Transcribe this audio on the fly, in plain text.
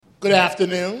Good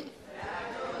afternoon.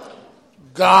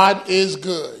 God is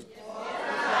good.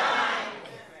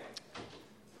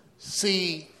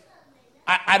 See,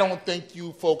 I don't think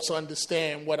you folks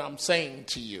understand what I'm saying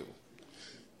to you.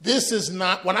 This is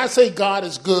not, when I say God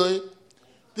is good,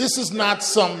 this is not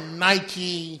some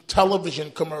Nike television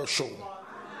commercial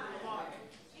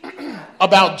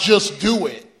about just do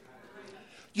it.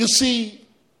 You see,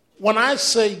 when I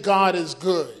say God is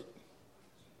good,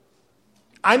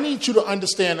 I need you to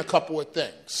understand a couple of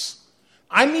things.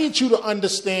 I need you to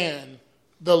understand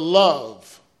the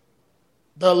love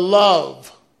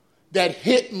that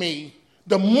hit me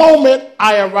the moment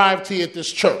I arrived here at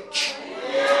this church.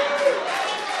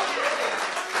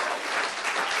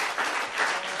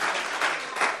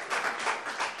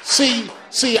 See,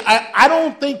 I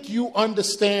don't think you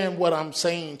understand what I'm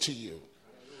saying to you.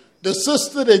 The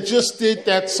sister that just did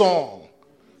that song,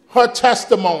 her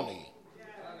testimony.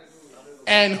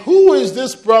 And who is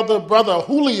this brother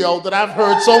Julio that I've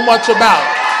heard so much about?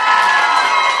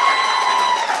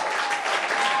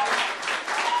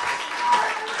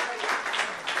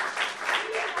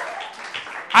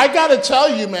 I got to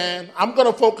tell you, man, I'm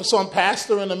going to focus on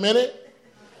Pastor in a minute.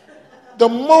 The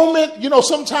moment,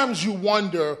 sometimes you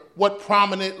wonder what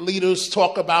prominent leaders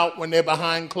talk about when they're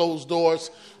behind closed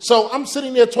doors. So I'm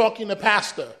sitting there talking to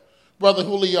Pastor, Brother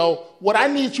Julio. What I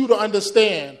need you to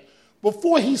understand,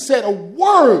 before he said a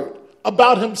word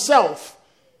about himself,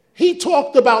 he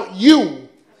talked about you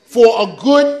for a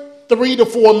good 3 to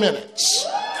 4 minutes.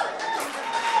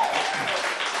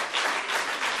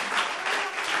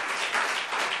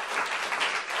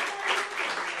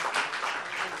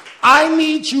 I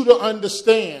need you to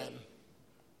understand,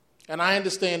 and I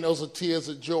understand those are tears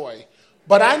of joy,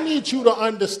 but I need you to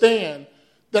understand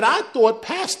that I thought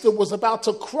Pastor was about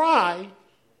to cry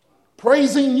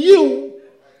praising you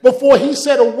before he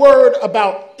said a word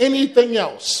about anything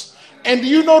else. And do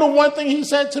you know the one thing he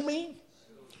said to me?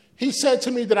 He said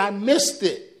to me that I missed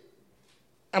it.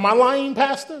 Am I lying,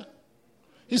 Pastor?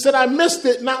 He said, I missed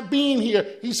it not being here.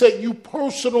 He said, you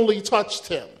personally touched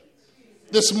him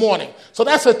this morning. So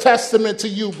that's a testament to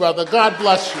you, brother. God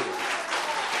bless you.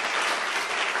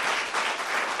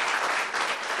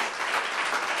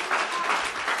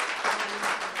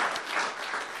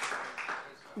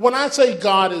 When I say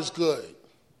God is good,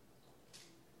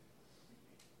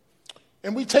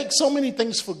 and we take so many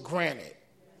things for granted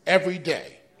every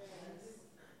day,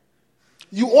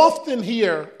 you often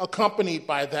hear accompanied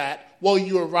by that, well,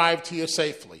 you arrived here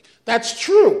safely. That's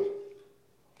true.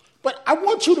 But I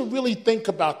want you to really think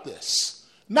about this.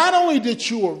 Not only did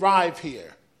you arrive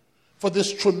here for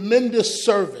this tremendous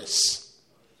service,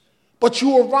 but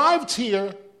you arrived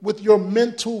here with your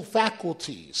mental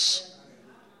faculties.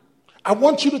 I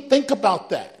want you to think about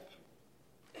that.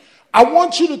 I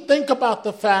want you to think about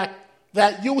the fact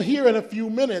that you'll hear in a few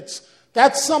minutes,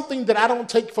 that's something that I don't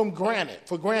take for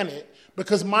granted,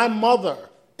 because my mother,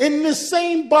 in this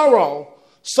same borough,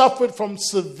 suffered from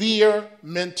severe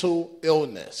mental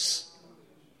illness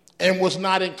and was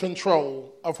not in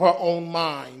control of her own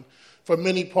mind for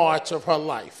many parts of her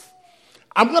life.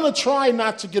 I'm going to try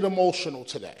not to get emotional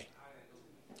today.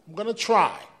 I'm going to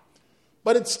try,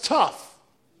 but it's tough.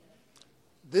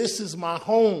 This is my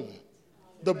home,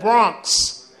 the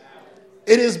Bronx.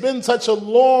 It has been such a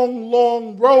long,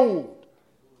 long road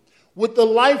with the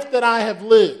life that I have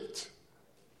lived.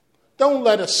 Don't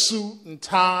let a suit and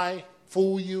tie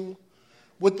fool you.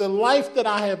 With the life that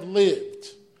I have lived,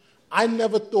 I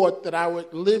never thought that I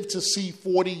would live to see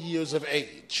 40 years of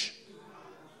age.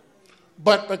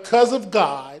 But because of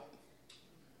God,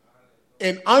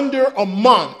 in under a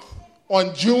month,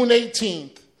 on June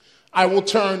 18th, I will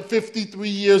turn 53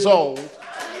 years old.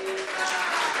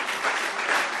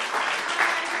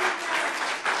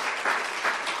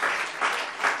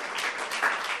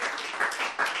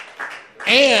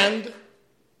 And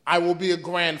I will be a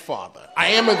grandfather. I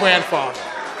am a grandfather.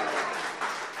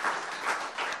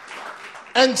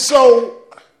 And so,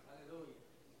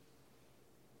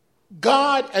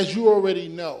 God, as you already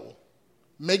know,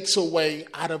 makes a way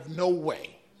out of no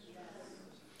way.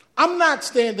 I'm not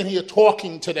standing here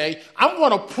talking today. I'm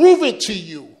going to prove it to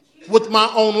you with my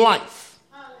own life.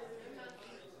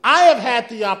 I have had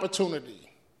the opportunity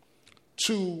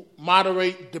to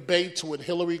moderate debates with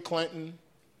Hillary Clinton,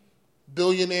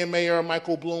 billionaire mayor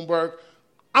Michael Bloomberg.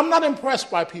 I'm not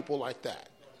impressed by people like that.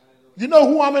 You know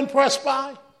who I'm impressed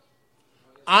by?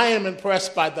 I am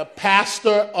impressed by the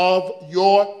pastor of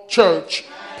your church,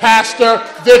 Pastor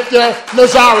Victor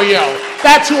Nazario.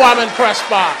 That's who I'm impressed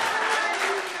by.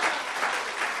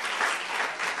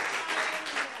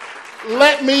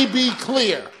 Let me be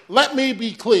clear.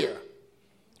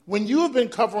 When you have been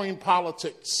covering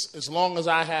politics as long as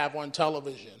I have on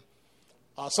television,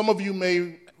 some of you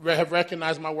may have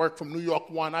recognized my work from New York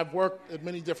One. I've worked at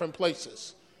many different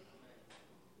places.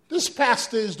 This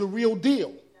pastor is the real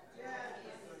deal.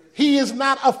 He is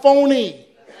not a phony.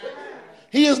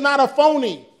 He is not a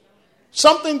phony.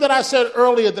 Something that I said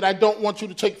earlier that I don't want you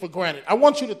to take for granted. I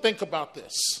want you to think about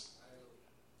this.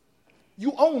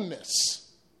 You own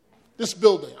this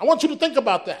building. I want you to think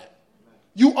about that.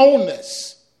 You own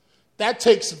this. That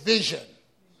takes vision.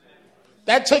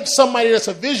 That takes somebody that's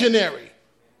a visionary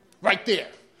right there.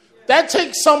 That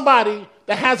takes somebody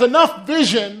that has enough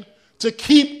vision to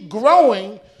keep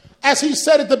growing. As he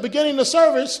said at the beginning of the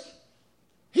service,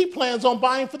 he plans on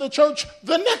buying for the church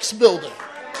the next building.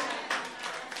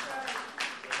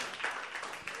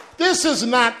 This is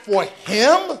not for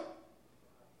him.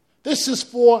 This is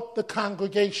for the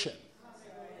congregation.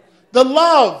 The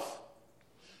love.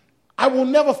 I will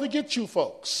never forget you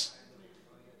folks.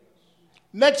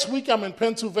 Next week I'm in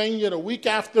Pennsylvania, the week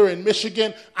after in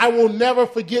Michigan. I will never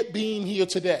forget being here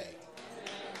today.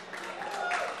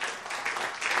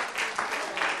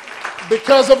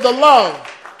 Because of the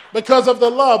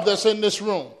love that's in this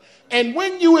room. And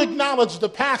when you acknowledge the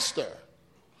pastor,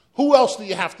 who else do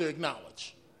you have to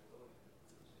acknowledge?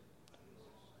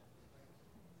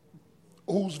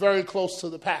 Who's very close to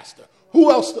the pastor?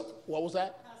 Who else? What was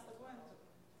that?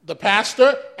 The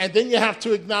pastor, and then you have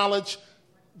to acknowledge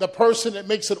the person that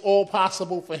makes it all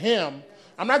possible for him.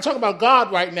 I'm not talking about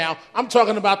God right now. I'm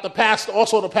talking about the pastor,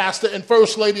 also the pastor and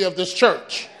first lady of this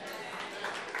church.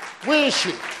 Where is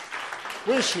she?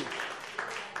 Where is she?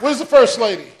 Where's the first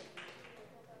lady?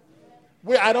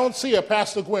 I don't see her,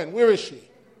 Pastor Gwen. Where is she?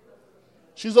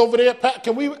 She's over there.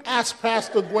 Can we ask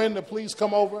Pastor Gwen to please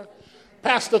come over?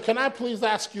 Pastor, can I please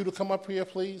ask you to come up here,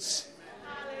 please?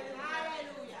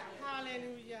 Hallelujah.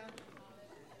 Hallelujah.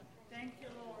 Thank you,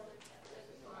 Lord.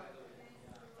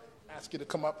 Ask you to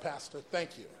come up, Pastor.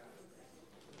 Thank you.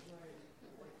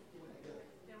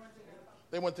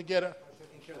 They went to get her?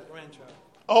 Taking care of the grandchild.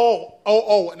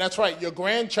 Oh, and that's right. Your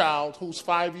grandchild, who's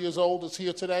 5 years old, is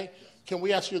here today. Can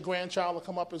we ask your grandchild to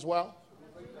come up as well?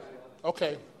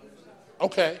 Okay.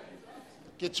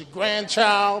 Get your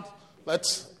grandchild.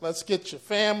 Let's get your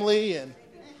family, and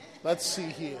let's see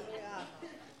here.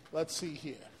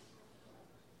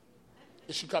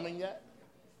 Is she coming yet?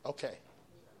 Okay.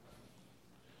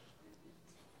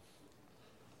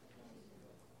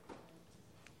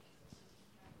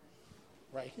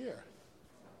 Right here.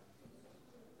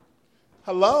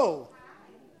 Hello.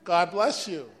 God bless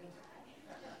you.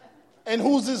 And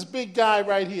who's this big guy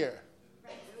right here?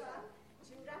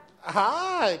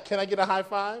 Hi. Can I get a high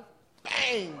five?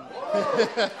 Bang.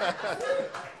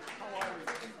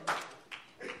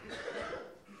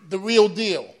 The real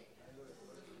deal.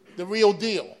 The real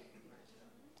deal.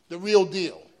 The real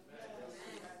deal.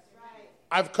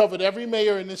 I've covered every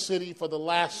mayor in this city for the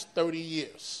last 30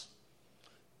 years.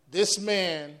 This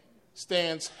man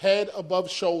stands head above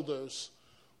shoulders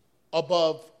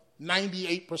above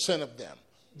 98% of them.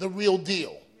 The real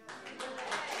deal.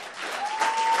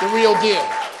 The real deal.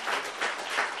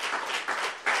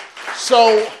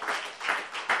 So,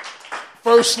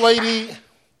 First Lady,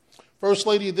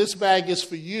 this bag is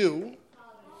for you.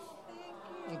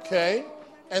 Okay?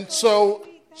 And so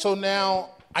now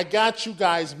I got you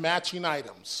guys matching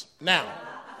items. Now.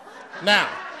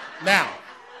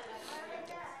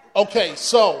 Okay,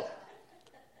 so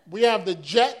we have the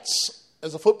Jets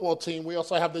as a football team. We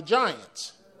also have the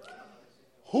Giants.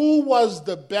 Who was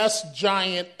the best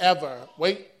Giant ever?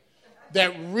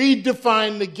 That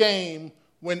redefined the game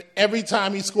when every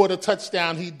time he scored a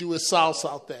touchdown, he'd do his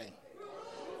salsa thing.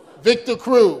 Victor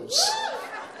Cruz.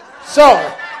 So,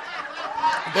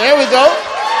 there we go.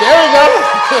 There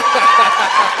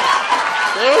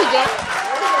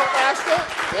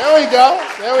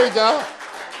we go.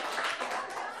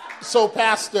 So,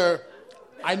 Pastor,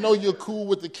 I know you're cool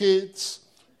with the kids,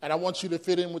 and I want you to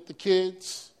fit in with the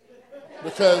kids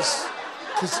because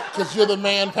you're the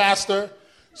man, Pastor.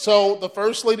 So the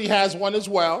First Lady has one as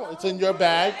well. It's in your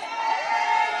bag.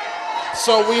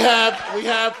 So we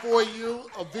have for you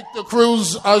a Victor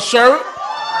Cruz shirt.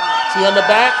 See on the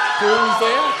back, Cruz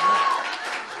there.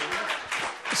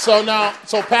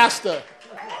 So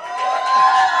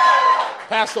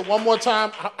Pastor, one more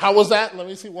time. How was that? Let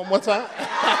me see one more time.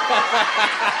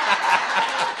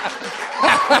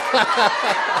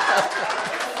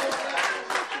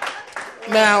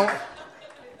 Now,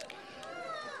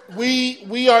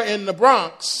 we are in the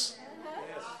Bronx,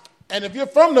 and if you're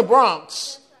from the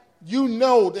Bronx, you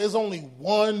know there's only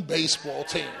one baseball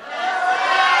team.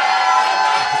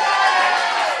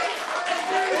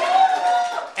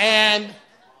 And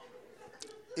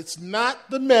It's not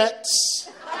the Mets.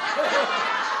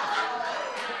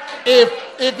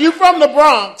 If you're from the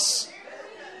Bronx,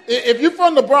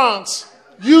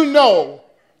 you know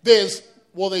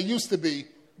there used to be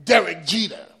Derek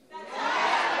Jeter.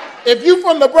 If you're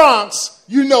from the Bronx,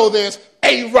 you know there's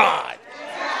A-Rod.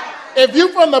 If you're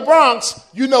from the Bronx,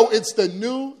 you know it's the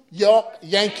New York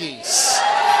Yankees.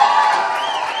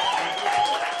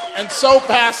 And so,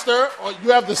 Pastor,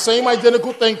 you have the same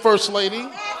identical thing, First Lady.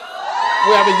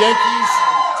 We have a Yankees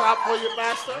top for you,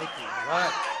 Pastor. Thank you.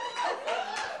 Right.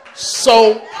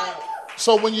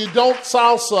 So when you don't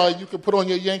salsa, you can put on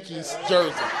your Yankees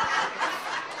jersey.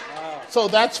 So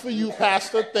that's for you,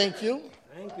 Pastor. Thank you.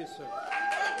 Thank you, sir.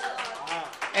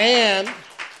 And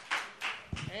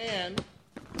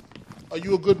are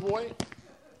you a good boy?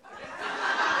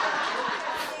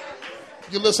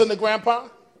 You listen to Grandpa?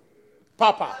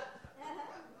 Papa.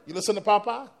 You listen to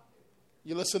Papa?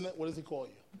 You listen to, what does he call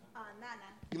you? Nana.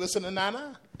 You listen to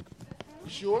Nana? You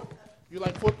sure? You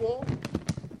like football?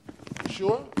 You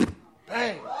sure?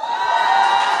 Bang.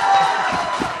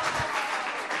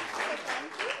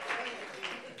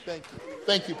 Thank you.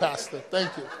 Thank you, Pastor.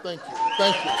 Thank you. Thank you.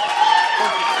 Thank you.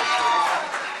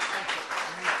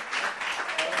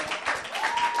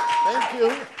 Thank you.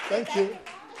 Thank you.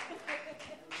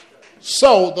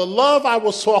 So, the love I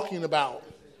was talking about,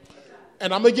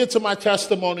 and I'm going to get to my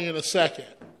testimony in a second,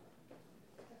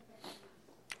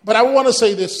 but I want to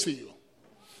say this to you.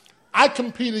 I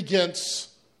compete against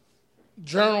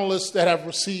journalists that have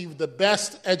received the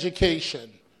best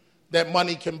education that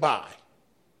money can buy.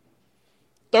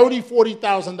 $30,000,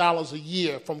 $40,000 a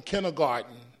year from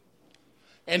kindergarten.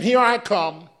 And here I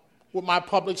come with my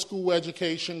public school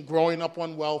education, growing up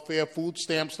on welfare, food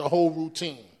stamps, the whole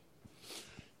routine.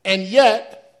 And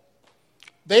yet,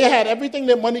 they had everything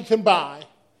that money can buy.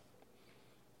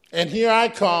 And here I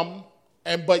come,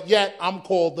 but yet I'm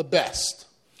called the best.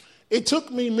 It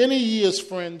took me many years,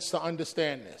 friends, to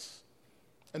understand this.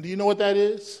 And do you know what that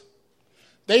is?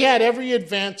 They had every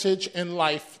advantage in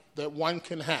life that one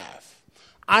can have.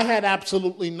 I had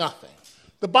absolutely nothing.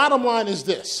 The bottom line is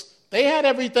this. They had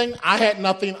everything, I had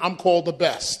nothing, I'm called the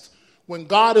best. When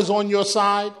God is on your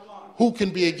side, who can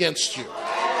be against you?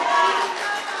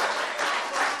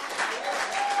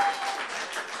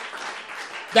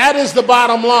 That is the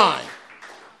bottom line.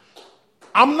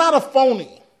 I'm not a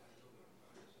phony.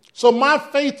 So my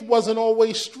faith wasn't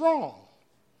always strong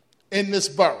in this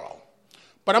borough.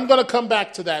 But I'm going to come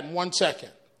back to that in 1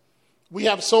 second. We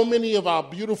have so many of our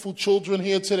beautiful children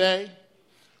here today.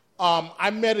 I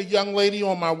met a young lady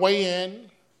on my way in.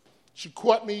 She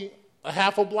caught me a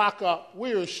half a block up.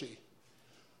 Where is she?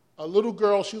 A little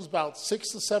girl, she was about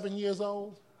 6 or 7 years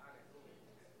old.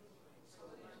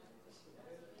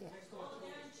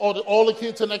 All the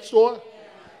kids are next door?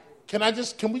 Can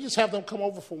we just have them come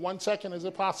over for 1 second? Is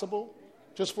it possible?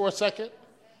 Just for a second?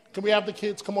 Can we have the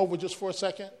kids come over just for a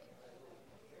second?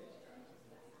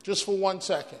 Just for 1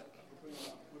 second.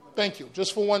 Thank you.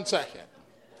 Just for 1 second.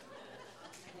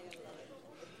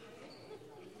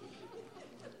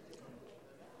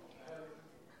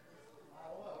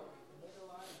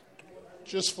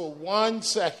 Just for 1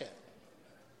 second.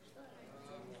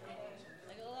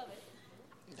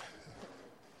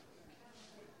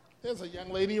 There's a young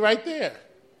lady right there.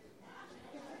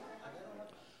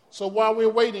 So while we're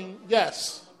waiting,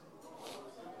 yes.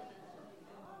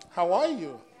 How are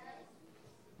you?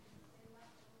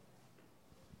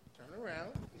 Turn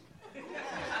around.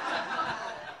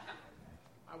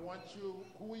 I want you,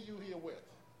 who are you here with?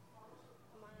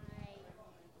 My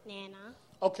Nana.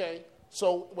 Okay,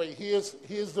 so wait, here's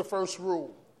the first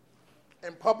rule.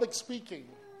 In public speaking,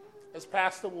 as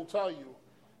Pastor will tell you,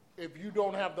 if you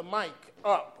don't have the mic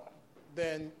up,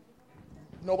 then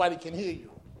nobody can hear you.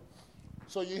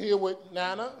 So you're here with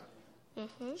Nana?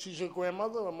 Mm-hmm. She's your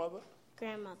grandmother or mother?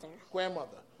 Grandmother.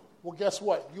 Grandmother. Well, guess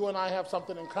what? You and I have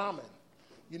something in common.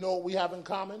 You know what we have in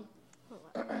common?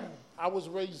 I was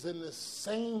raised in this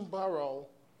same borough,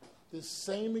 this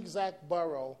same exact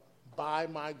borough, by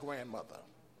my grandmother.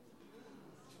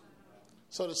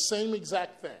 So the same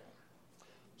exact thing.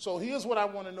 So here's what I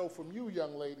want to know from you,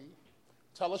 young lady.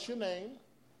 Tell us your name.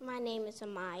 My name is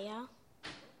Amaya.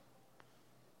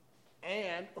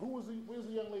 And where's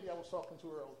the young lady I was talking to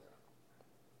earlier?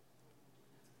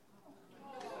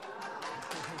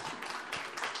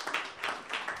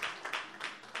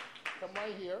 Come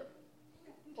right here.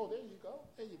 Oh, there you go.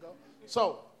 There you go.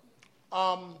 So,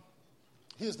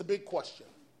 here's the big question.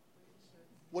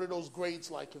 What are those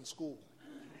grades like in school?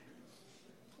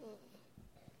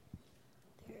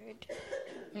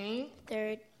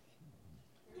 Third.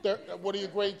 What are your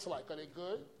grades like? Are they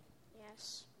good?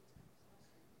 Yes.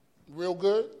 Real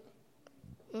good?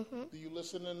 Mm-hmm. Do you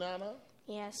listen to Nana?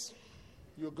 Yes.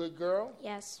 You a good girl?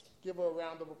 Yes. Give her a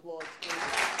round of applause, please.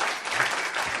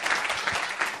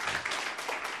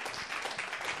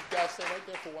 You guys stay right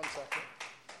there for 1 second.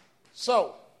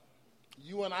 So,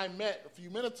 you and I met a few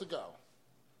minutes ago,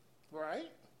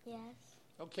 right? Yes.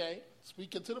 Okay.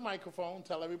 Speak into the microphone.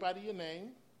 Tell everybody your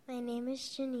name. My name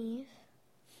is Geneve.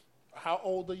 How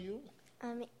old are you?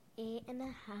 I'm 8 and a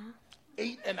half.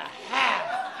 8 and a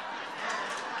half.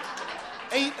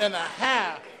 8 and a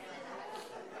half.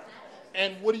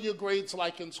 And what are your grades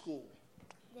like in school?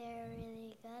 They're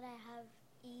really good. I have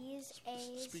E's,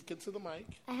 A's. Speak into the mic.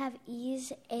 I have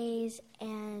E's, A's,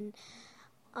 and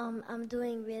I'm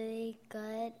doing really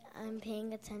good. I'm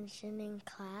paying attention in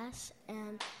class,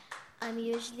 and I'm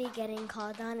usually getting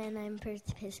called on, and I'm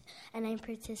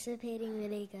participating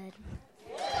really good.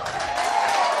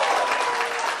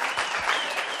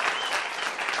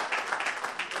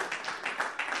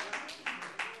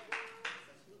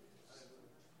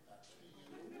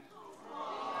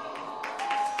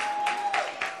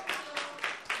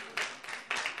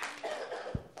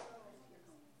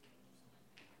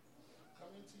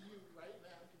 Coming to you right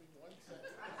now. Give me 1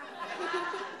 second.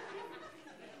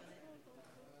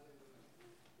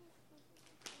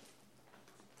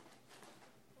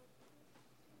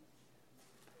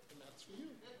 And that's for you.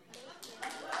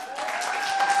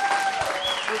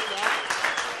 Good job.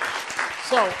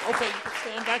 So, okay, you can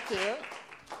stand back there.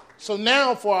 So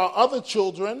now for our other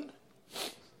children,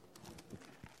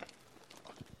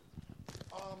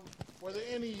 were there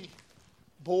any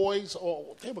boys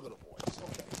or they were good boys?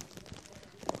 Okay.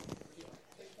 Here,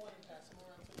 take one and pass them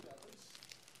around to the others.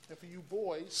 And for you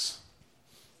boys,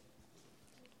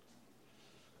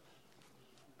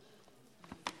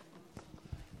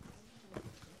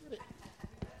 get it.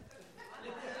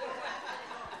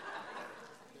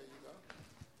 There you go.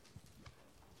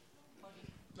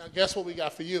 Now guess what we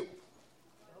got for you?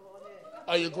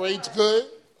 Are your grades good?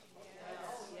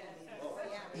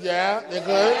 Yeah, they're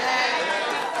good.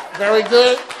 Very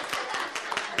good.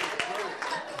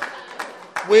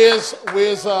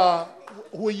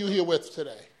 Who are you here with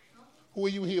today? Who are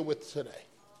you here with today?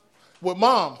 With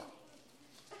Mom?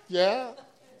 Yeah?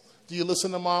 Do you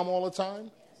listen to Mom all the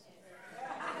time?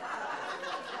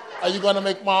 Are you going to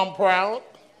make Mom proud?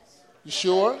 You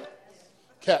sure?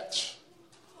 Catch.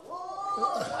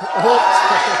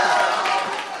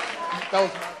 That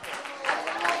was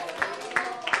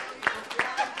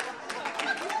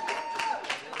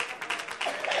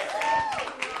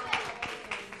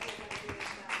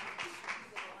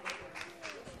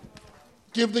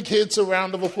Give the kids a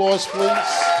round of applause, please.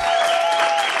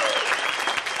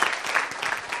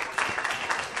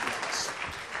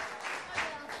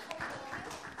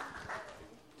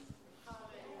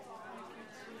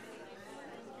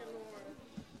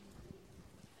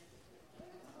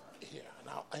 Here, and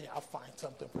I'll find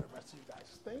something for the rest of you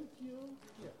guys. Thank you.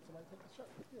 Yeah, somebody take the shirt.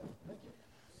 Yeah, thank you.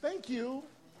 Thank you.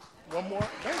 One more.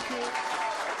 Thank you.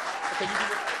 Okay, you can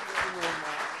go back to the other room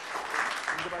now. You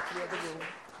can go back to the other room.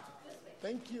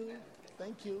 Thank you,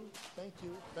 thank you, thank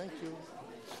you, thank you.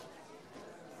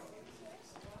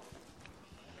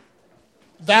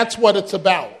 That's what it's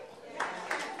about.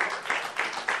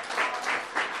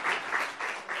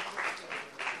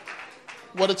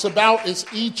 What it's about is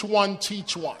each one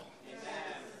teach one.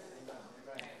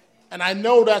 And I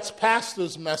know that's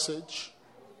Pastor's message.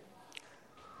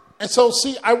 And so,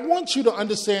 see, I want you to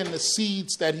understand the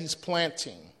seeds that he's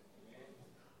planting.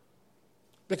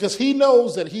 Because he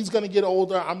knows that he's going to get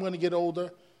older, I'm going to get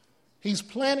older. He's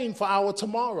planning for our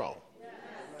tomorrow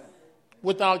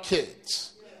with our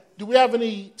kids. Do we have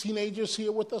any teenagers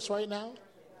here with us right now?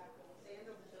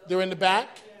 They're in the back?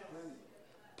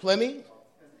 Plenty?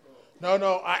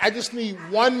 No, I just need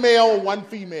one male, one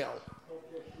female.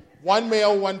 One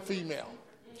male, one female.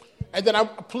 And then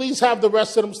please have the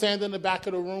rest of them stand in the back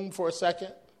of the room for a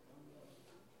second.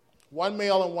 One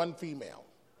male and one female.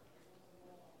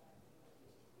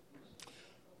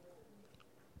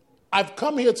 I've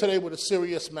come here today with a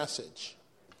serious message.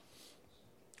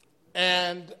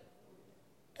 And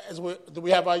do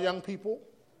we have our young people?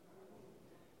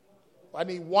 I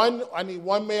need one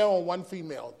male and one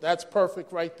female. That's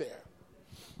perfect right there.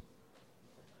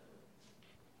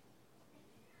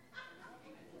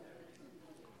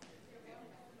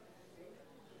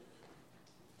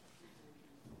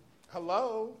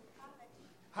 Hello.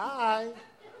 Hi.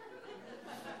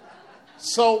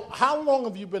 So, how long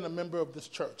have you been a member of this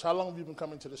church? How long have you been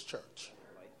coming to this church?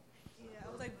 Yeah, I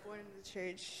was like born in the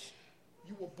church.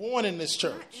 You were born in this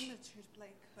church. Not in the church,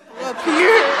 like up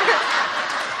here.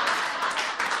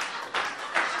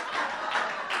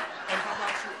 And how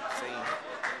about you? Same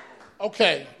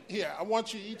Okay, here, I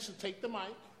want you each to take the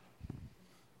mic.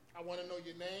 I want to know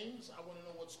your names. I want to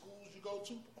know what schools you go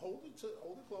to. Hold it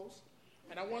close.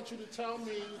 And I want you to tell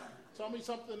me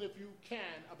something, if you can,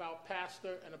 about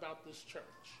Pastor and about this church.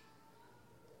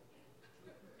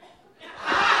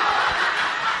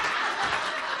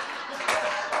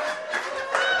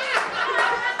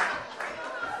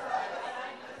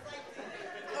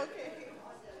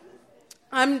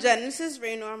 I'm Genesis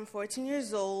Raynor. I'm 14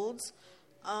 years old.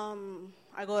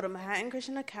 I go to Manhattan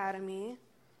Christian Academy.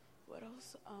 What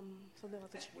else? Something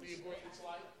about the church. What are your grades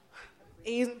like?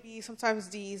 A's and B's, sometimes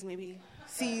D's, maybe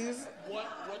C's. What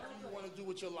do you want to do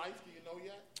with your life? Do you know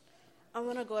yet? I'm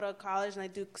going to go to college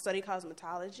and study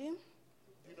cosmetology.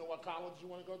 Do you know what college you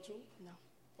want to go to? No.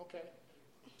 Okay.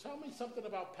 Tell me something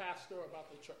about Pastor or about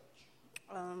the church.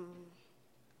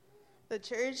 The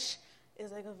church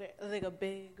is like a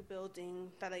big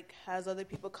building that like has other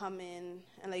people come in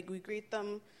and like we greet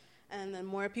them, and then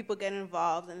more people get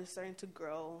involved and it's starting to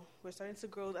grow. We're starting to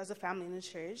grow as a family in the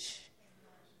church.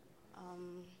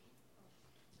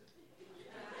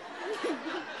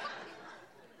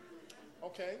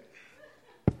 Okay.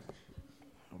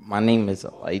 My name is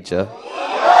Elijah.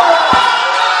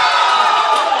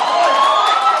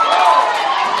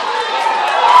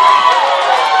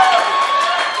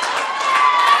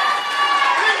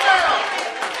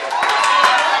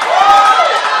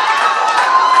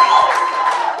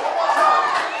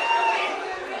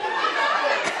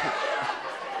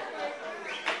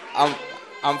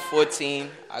 I'm 14.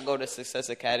 I go to Success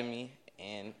Academy,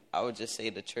 and I would just say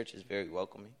the church is very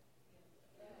welcoming.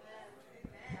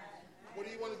 What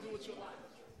do you want to do with your life?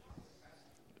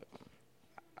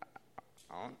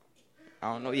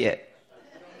 I don't know yet.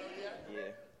 You don't know yet? Yeah.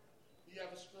 You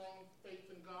have a strong faith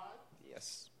in God?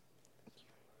 Yes.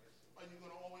 Are you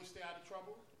going to always stay out of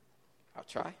trouble? I'll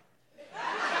try.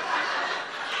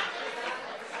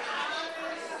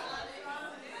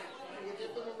 We'll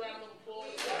give them a round of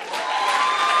applause.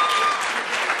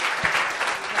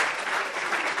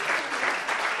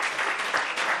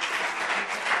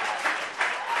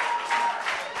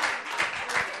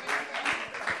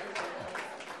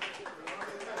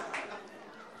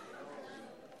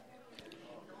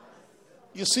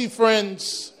 You see,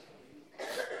 friends,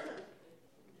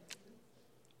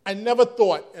 I never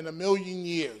thought in a million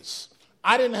years,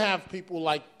 I didn't have people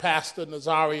like Pastor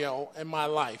Nazario in my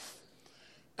life.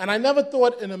 And I never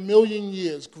thought in a million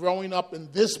years growing up in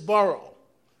this borough,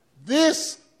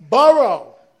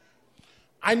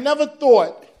 I never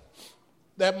thought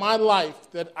that my life,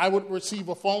 that I would receive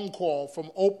a phone call from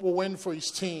Oprah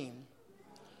Winfrey's team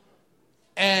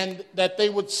and that they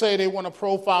would say they want to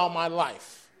profile my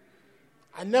life.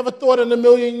 I never thought in a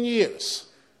million years.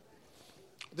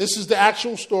 This is the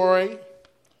actual story.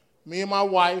 Me and my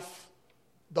wife,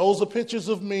 those are pictures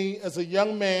of me as a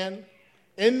young man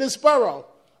in this borough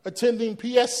attending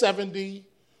PS 70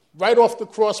 right off the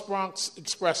Cross Bronx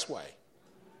Expressway.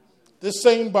 This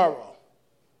same borough.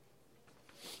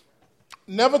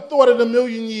 Never thought in a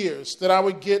million years that I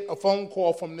would get a phone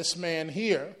call from this man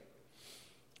here.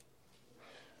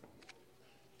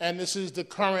 And this is the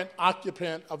current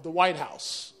occupant of the White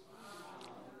House.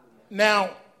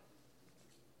 Now,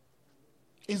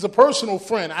 he's a personal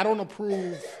friend. I don't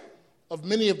approve of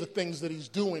many of the things that he's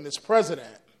doing as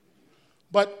president.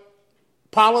 But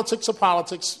politics are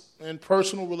politics, and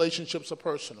personal relationships are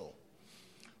personal.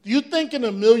 Do you think in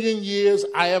a million years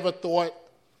I ever thought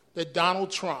that Donald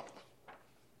Trump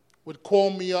would call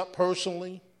me up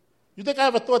personally? You think I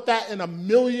ever thought that in a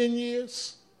million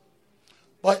years?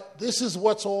 But this is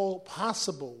what's all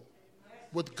possible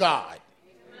with God.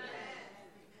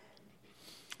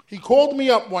 He called me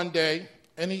up one day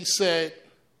and he said,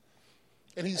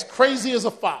 and he's crazy as a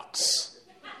fox.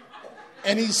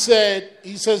 And he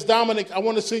says, Dominic, I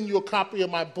want to send you a copy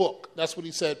of my book. That's what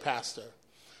he said, Pastor.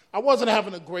 I wasn't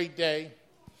having a great day.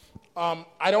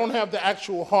 I don't have the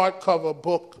actual hardcover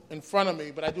book in front of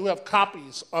me, but I do have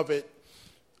copies of it.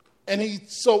 And he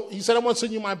said, I want to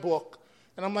send you my book.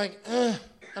 And I'm like,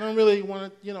 I don't really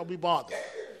want to, be bothered.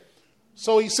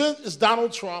 So he said, it's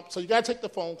Donald Trump, so you got to take the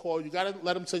phone call. You got to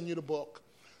let him send you the book.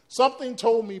 Something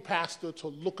told me, Pastor, to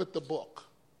look at the book.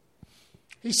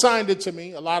 He signed it to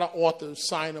me. A lot of authors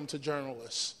sign them to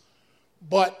journalists.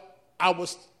 But I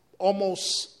was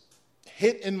almost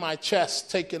hit in my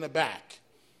chest, taken aback.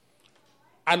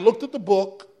 I looked at the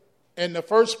book, and the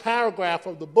first paragraph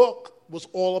of the book was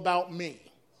all about me.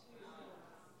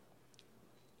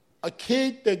 A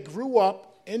kid that grew up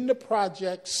in the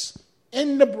projects,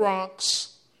 in the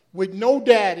Bronx, with no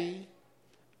daddy,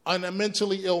 and a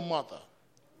mentally ill mother.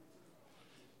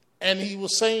 And he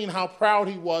was saying how proud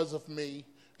he was of me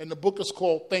and the book is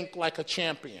called Think Like a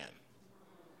Champion.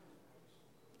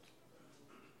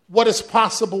 What is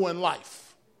possible in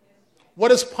life?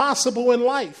 What is possible in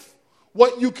life?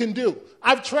 What you can do.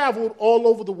 I've traveled all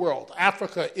over the world,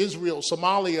 Africa, Israel,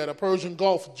 Somalia, the Persian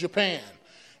Gulf, Japan.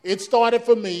 It started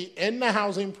for me in the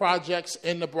housing projects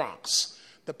in the Bronx.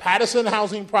 The Patterson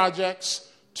Housing Projects,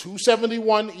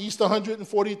 271 East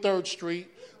 143rd Street,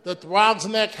 the Throgs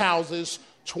Neck Houses,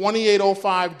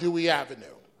 2805 Dewey Avenue.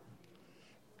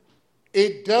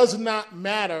 It does not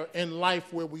matter in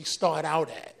life where we start out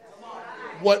at.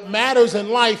 What matters in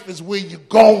life is where you're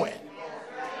going.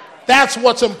 That's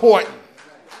what's important.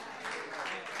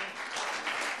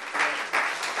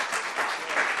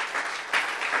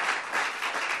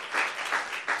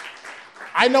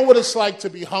 I know what it's like to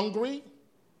be hungry.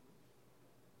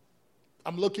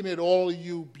 I'm looking at all of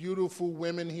you beautiful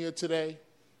women here today.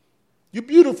 You're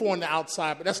beautiful on the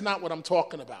outside, but that's not what I'm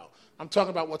talking about. I'm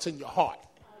talking about what's in your heart.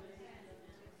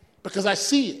 Because I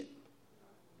see it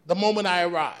the moment I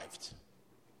arrived.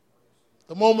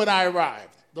 The moment I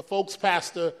arrived, the folks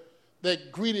pastor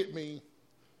that greeted me,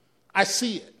 I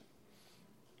see it.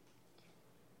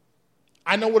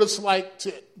 I know what it's like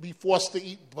to be forced to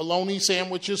eat bologna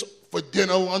sandwiches for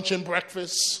dinner, lunch, and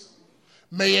breakfast,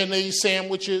 mayonnaise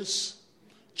sandwiches,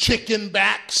 chicken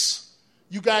backs.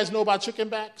 You guys know about chicken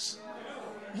backs?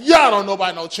 Y'all don't know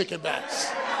about no chicken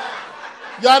backs.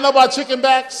 Y'all know about chicken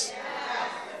backs?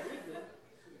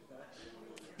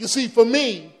 You see, for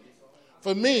me,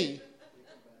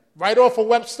 right off of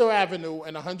Webster Avenue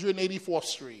and 184th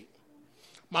Street,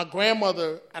 my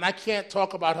grandmother, and I can't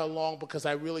talk about her long because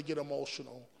I really get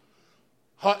emotional,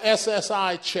 her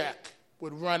SSI check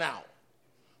would run out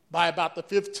by about the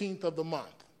 15th of the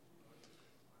month.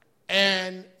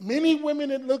 And many women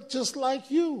that look just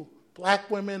like you, black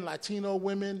women, Latino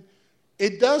women,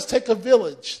 it does take a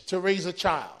village to raise a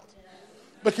child.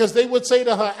 Because they would say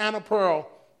to her, Anna Pearl,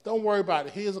 don't worry about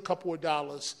it. Here's a couple of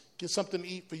dollars. Get something to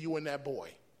eat for you and that boy.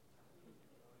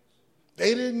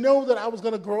 They didn't know that I was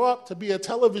going to grow up to be a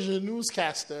television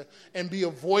newscaster and be a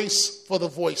voice for the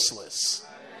voiceless.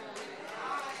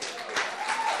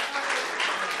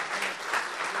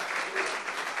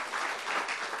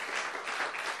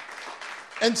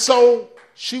 And so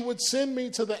she would send me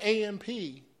to the AMP.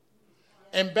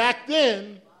 And back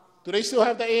then, do they still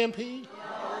have the AMP?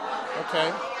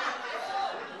 Okay.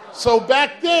 So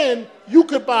back then, you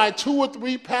could buy 2 or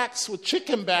 3 packs with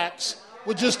chicken backs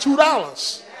with just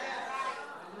 $2.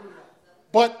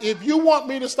 But if you want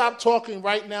me to stop talking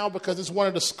right now because it's one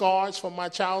of the scars from my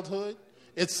childhood,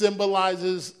 it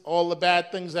symbolizes all the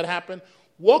bad things that happened,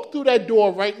 walk through that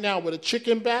door right now with a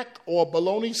chicken back or a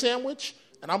bologna sandwich,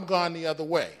 and I'm gone the other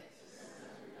way.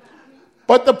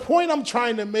 But the point I'm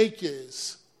trying to make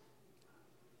is,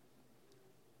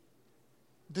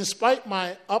 despite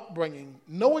my upbringing,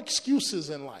 no excuses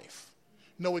in life.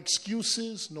 No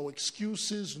excuses, no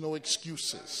excuses, no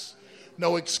excuses.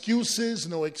 No excuses,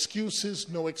 no excuses,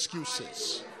 no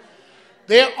excuses.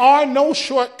 There are no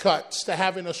shortcuts to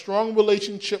having a strong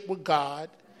relationship with God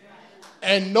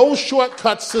and no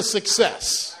shortcuts to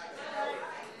success.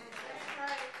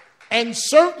 And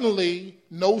certainly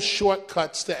no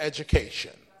shortcuts to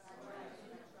education.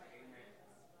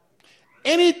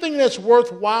 Anything that's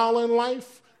worthwhile in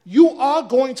life, you are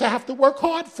going to have to work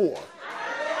hard for.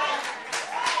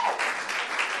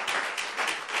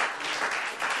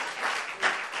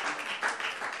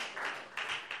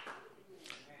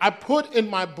 I put in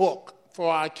my book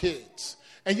for our kids,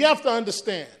 and you have to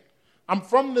understand, I'm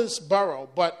from this borough,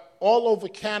 but all over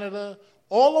Canada,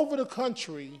 all over the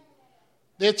country,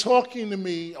 they're talking to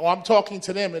me, or I'm talking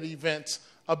to them at events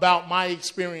about my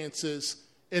experiences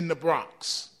in the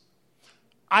Bronx.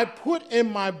 I put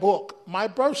in my book my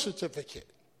birth certificate.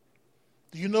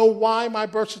 Do you know why my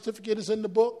birth certificate is in the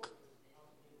book?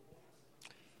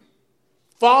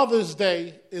 Father's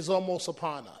Day is almost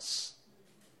upon us.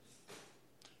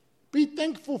 Be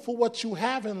thankful for what you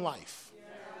have in life.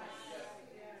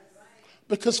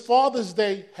 Because Father's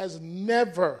Day has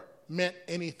never meant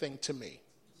anything to me.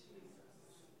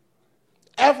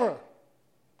 Ever,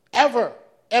 ever,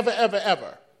 ever, ever,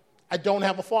 ever. I don't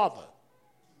have a father.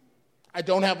 I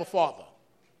don't have a father.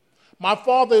 My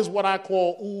father is what I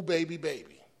call ooh, baby,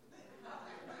 baby.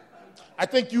 I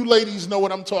think you ladies know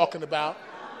what I'm talking about.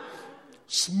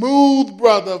 Smooth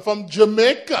brother from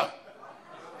Jamaica.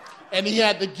 And he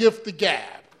had the gift of gab.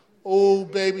 Oh,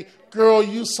 baby, girl,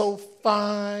 you so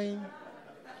fine.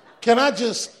 Can I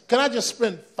just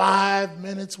spend 5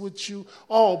 minutes with you?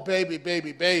 Oh, baby,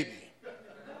 baby, baby.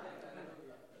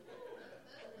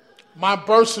 My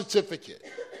birth certificate.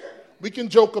 We can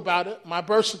joke about it. My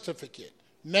birth certificate.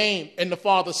 Name in the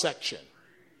father section.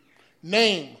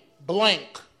 name,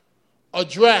 blank,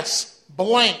 address,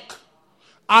 blank,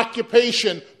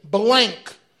 occupation,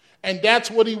 blank. And that's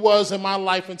what he was in my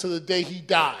life until the day he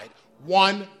died.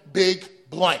 One big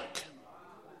blank.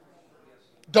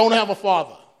 Don't have a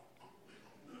father.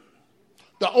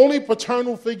 The only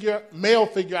paternal figure, male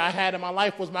figure I had in my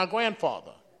life was my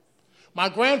grandfather. My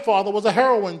grandfather was a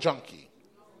heroin junkie.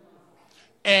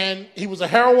 And he was a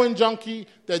heroin junkie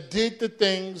that did the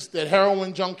things that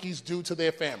heroin junkies do to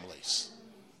their families.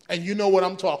 And you know what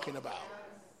I'm talking about.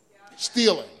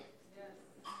 Stealing.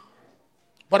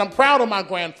 But I'm proud of my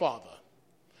grandfather.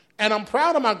 And I'm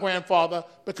proud of my grandfather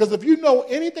because if you know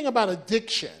anything about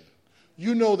addiction,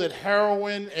 you know that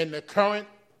heroin and the current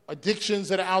addictions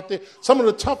that are out there, some of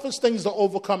the toughest things to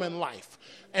overcome in life.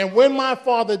 And when my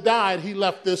father died, he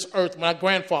left this earth, my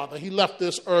grandfather, he left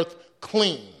this earth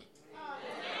clean.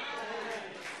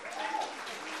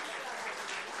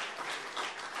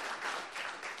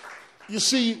 You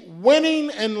see, winning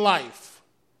in life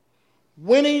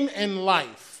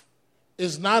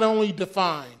is not only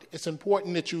defined, it's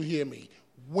important that you hear me,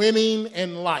 winning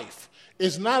in life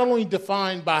is not only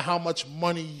defined by how much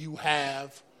money you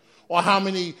have, or how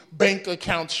many bank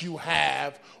accounts you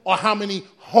have, or how many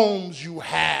homes you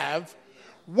have.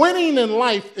 Winning in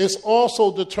life is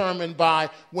also determined by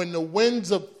when the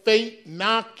winds of fate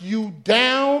knock you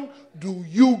down, do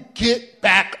you get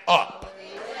back up?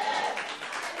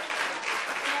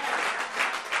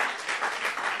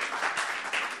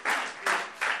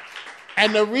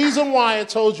 And the reason why I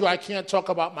told you I can't talk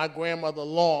about my grandmother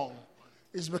long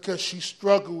is because she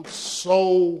struggled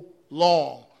so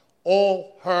long,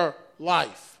 all her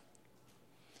life.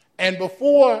 And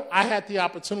before I had the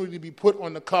opportunity to be put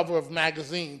on the cover of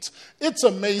magazines, it's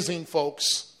amazing,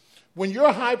 folks. When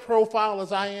you're high profile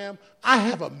as I am, I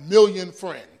have 1 million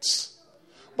friends.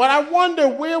 But I wonder,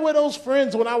 where were those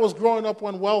friends when I was growing up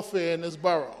on welfare in this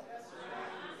borough?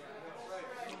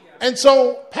 And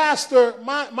so, Pastor,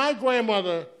 my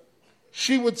grandmother,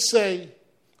 she would say,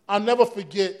 I'll never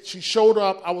forget, she showed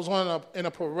up, I was in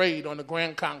a parade on the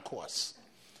Grand Concourse.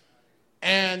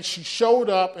 And she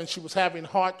showed up, and she was having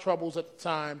heart troubles at the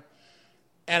time.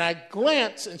 And I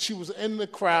glanced, and she was in the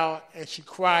crowd, and she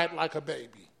cried like a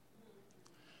baby.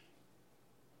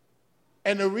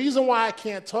 And the reason why I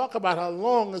can't talk about her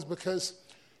long is because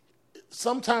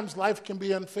sometimes life can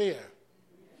be unfair.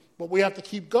 But we have to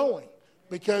keep going.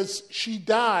 Because she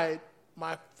died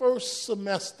my first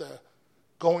semester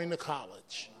going to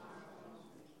college.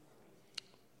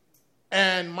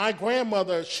 And my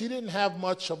grandmother, she didn't have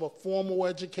much of a formal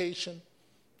education.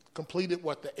 Completed,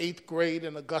 the 8th grade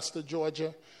in Augusta,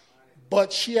 Georgia.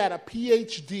 But she had a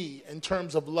PhD in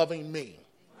terms of loving me.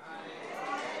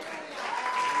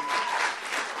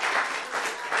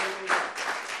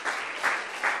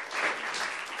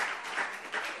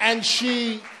 And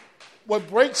what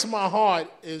breaks my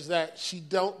heart is that she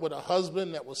dealt with a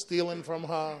husband that was stealing from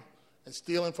her and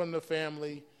stealing from the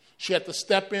family. She had to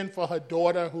step in for her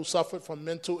daughter who suffered from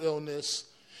mental illness.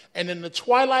 And in the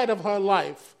twilight of her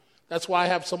life, that's why I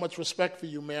have so much respect for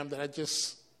you, ma'am, that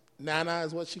Nana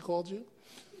is what she called you.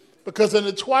 Because in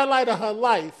the twilight of her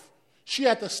life, she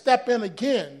had to step in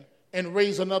again and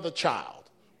raise another child,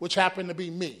 which happened to be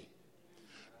me.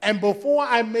 And before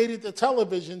I made it to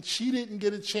television, she didn't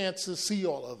get a chance to see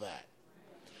all of that.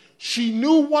 She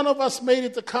knew one of us made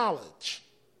it to college,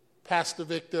 Pastor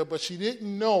Victor, but she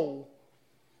didn't know,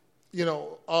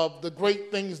 of the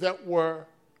great things that were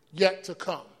yet to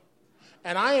come.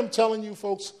 And I am telling you,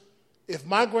 folks, if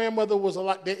my grandmother was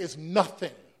alive, there is nothing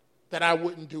that I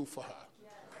wouldn't do for her.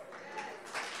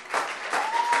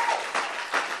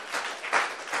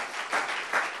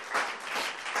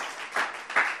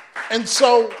 And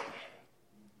so,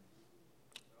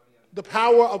 the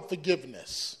power of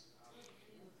forgiveness.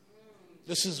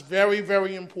 This is very,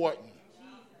 very important.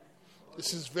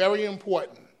 This is very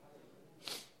important.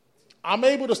 I'm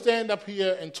able to stand up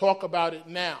here and talk about it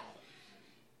now.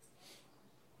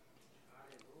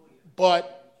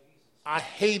 But I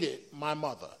hated my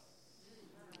mother.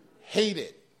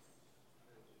 Hated.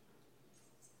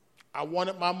 I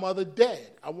wanted my mother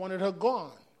dead. I wanted her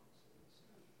gone.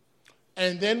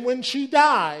 And then when she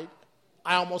died,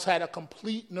 I almost had a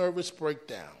complete nervous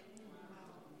breakdown.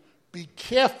 Be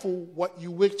careful what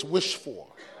you wish for.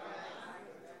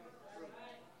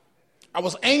 I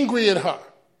was angry at her.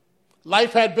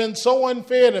 Life had been so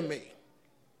unfair to me.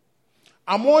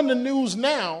 I'm on the news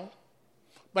now,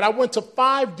 but I went to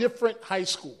 5 different high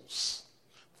schools.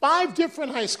 5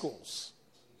 different high schools.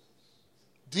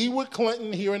 DeWitt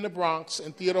Clinton here in the Bronx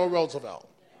and Theodore Roosevelt.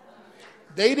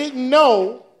 They didn't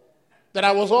know that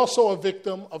I was also a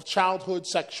victim of childhood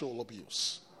sexual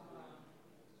abuse.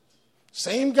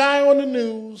 Same guy on the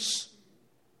news,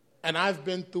 and I've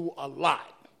been through a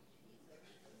lot.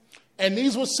 And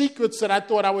these were secrets that I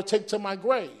thought I would take to my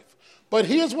grave. But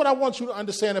here's what I want you to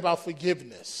understand about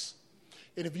forgiveness.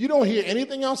 And if you don't hear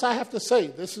anything else I have to say,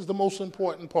 this is the most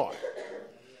important part.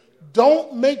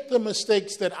 Don't make the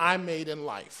mistakes that I made in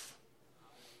life.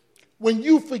 When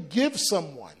you forgive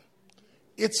someone,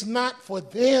 it's not for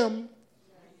them,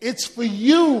 it's for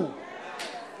you.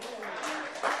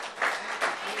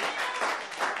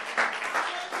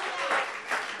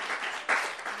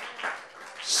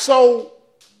 So,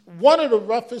 one of the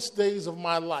roughest days of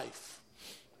my life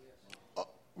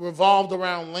revolved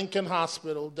around Lincoln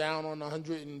Hospital down on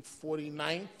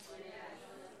 149th.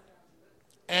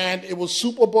 And it was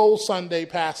Super Bowl Sunday,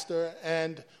 Pastor,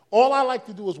 and all I like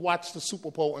to do is watch the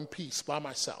Super Bowl in peace by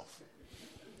myself.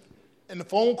 And the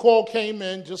phone call came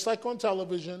in, just like on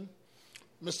television.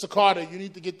 Mr. Carter, you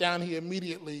need to get down here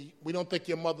immediately. We don't think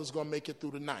your mother's going to make it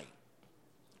through the night.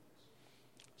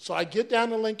 So I get down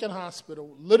to Lincoln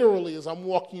Hospital. Literally, as I'm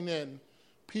walking in,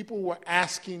 people were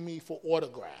asking me for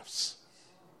autographs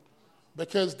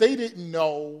because they didn't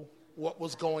know what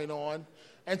was going on.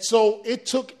 And so it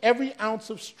took every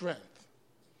ounce of strength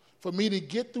for me to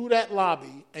get through that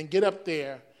lobby and get up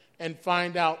there and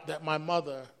find out that my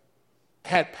mother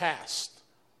had passed.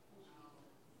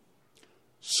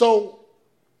 So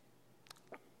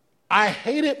I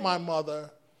hated my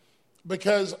mother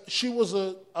because she was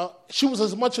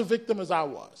as much a victim as I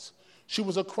was. She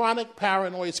was a chronic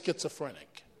paranoid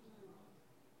schizophrenic.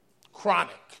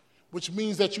 Chronic, which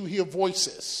means that you hear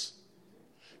voices.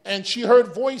 And she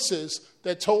heard voices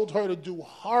that told her to do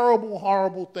horrible,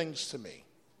 horrible things to me.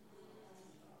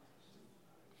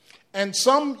 And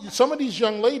some of these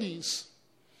young ladies,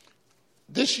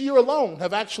 this year alone,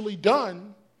 have actually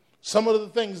done some of the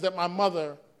things that my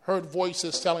mother heard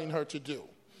voices telling her to do.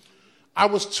 I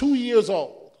was 2 years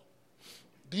old.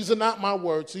 These are not my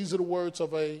words. These are the words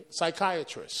of a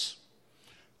psychiatrist.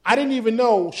 I didn't even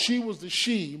know she was the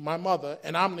she, my mother,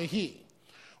 and I'm the he.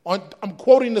 I'm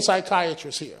quoting the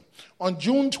psychiatrist here. On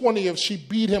June 20th, she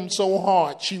beat him so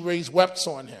hard she raised weps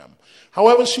on him.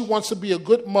 However, she wants to be a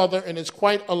good mother and is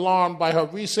quite alarmed by her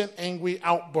recent angry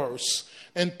outbursts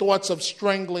and thoughts of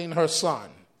strangling her son.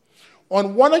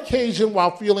 On one occasion,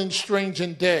 while feeling strange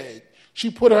and dead, she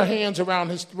put her hands around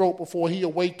his throat before he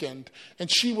awakened,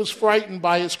 and she was frightened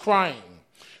by his crying.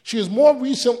 She has more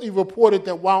recently reported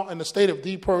that while in a state of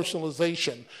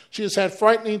depersonalization, she has had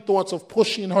frightening thoughts of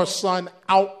pushing her son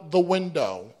out the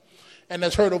window and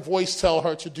has heard a voice tell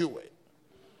her to do it.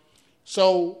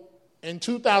 So in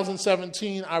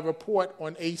 2017, I report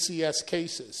on ACS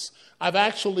cases. I've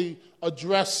actually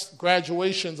addressed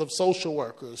graduations of social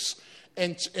workers.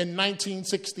 And in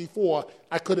 1964,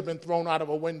 I could have been thrown out of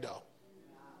a window.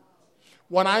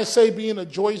 When I say being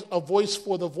a voice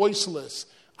for the voiceless,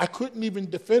 I couldn't even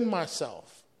defend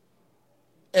myself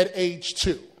at age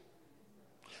 2.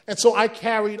 And so I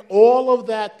carried all of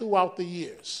that throughout the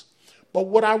years. But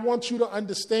what I want you to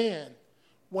understand,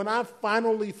 when I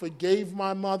finally forgave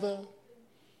my mother,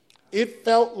 it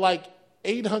felt like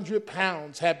 800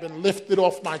 pounds had been lifted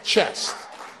off my chest.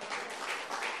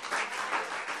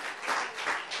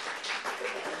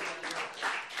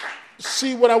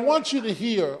 See, what I want you to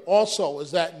hear also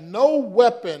is that no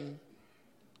weapon,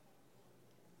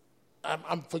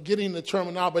 I'm forgetting the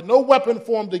terminology, but no weapon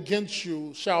formed against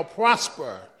you shall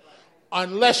prosper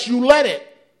unless you let it.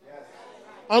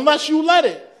 Unless you let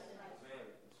it.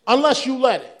 Unless you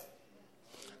let it.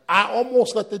 I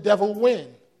almost let the devil win.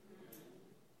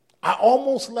 I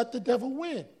almost let the devil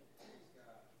win.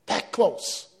 That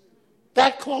close.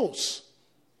 That close.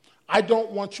 I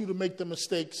don't want you to make the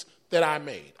mistakes that I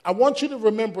made. I want you to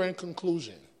remember in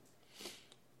conclusion,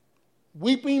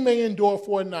 weeping may endure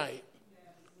for a night,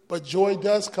 but joy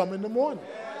does come in the morning.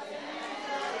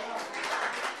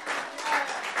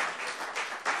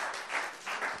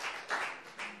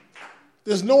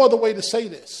 There's no other way to say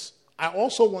this. I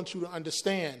also want you to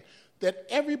understand that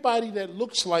everybody that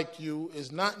looks like you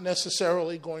is not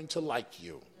necessarily going to like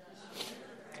you.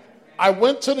 I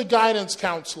went to the guidance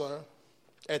counselor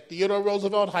at Theodore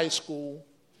Roosevelt High School,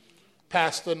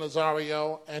 Pastor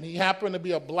Nazario, and he happened to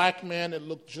be a black man that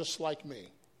looked just like me.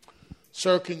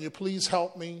 Sir, can you please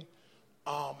help me?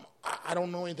 I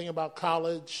don't know anything about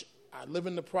college. I live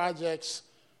in the projects.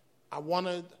 I want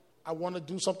to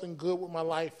do something good with my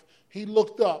life. He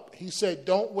looked up. He said,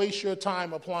 don't waste your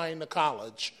time applying to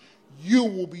college. You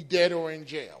will be dead or in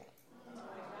jail.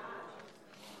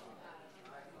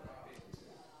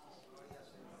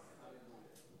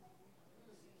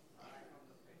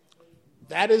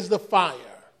 That is the fire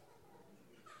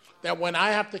that when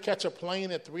I have to catch a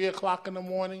plane at 3 o'clock in the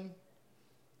morning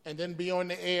and then be on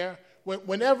the air.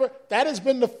 Whenever, that has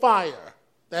been the fire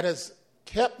that has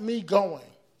kept me going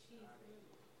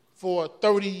for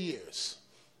 30 years.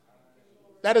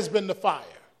 That has been the fire.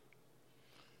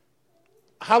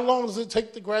 How long does it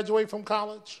take to graduate from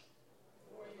college?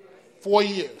 4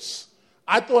 years.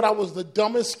 I thought I was the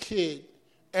dumbest kid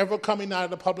ever coming out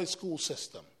of the public school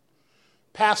system.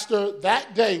 Pastor,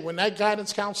 that day when that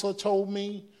guidance counselor told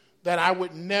me that I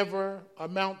would never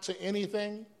amount to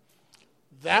anything,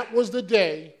 that was the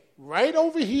day, right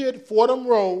over here at Fordham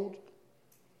Road,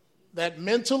 that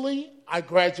mentally I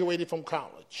graduated from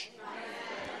college.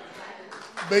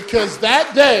 Because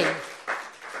that day,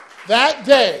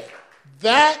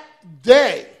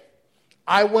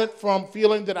 I went from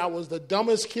feeling that I was the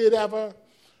dumbest kid ever,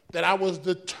 that I was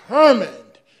determined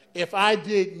if I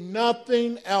did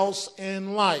nothing else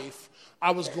in life,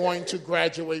 I was going to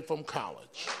graduate from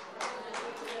college.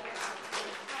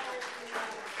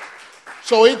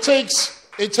 So it takes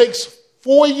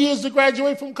 4 years to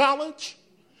graduate from college.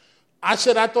 I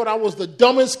said I thought I was the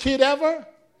dumbest kid ever.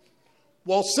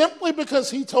 Well, simply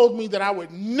because he told me that I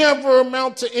would never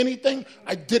amount to anything,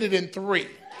 I did it in 3.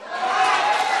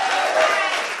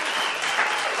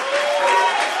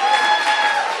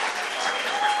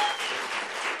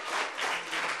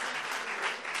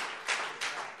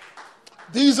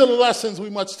 These are the lessons we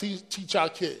must teach our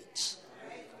kids.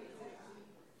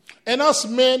 And us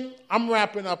men, I'm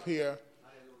wrapping up here.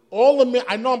 All the men,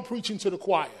 I know I'm preaching to the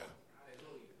choir.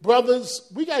 Brothers,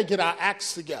 we got to get our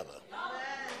acts together.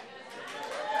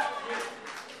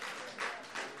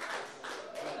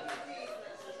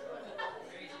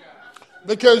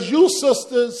 Because you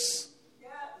sisters,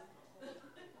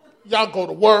 y'all go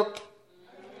to work,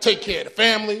 take care of the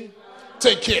family,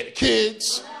 take care of the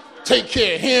kids, take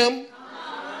care of him.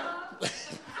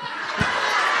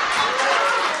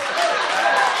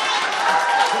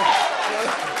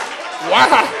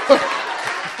 Wow.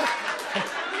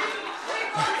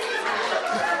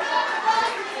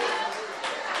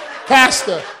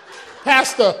 Pastor,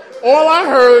 all I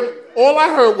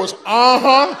heard was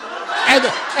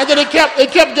and then it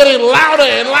kept getting louder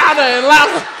and louder and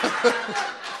louder.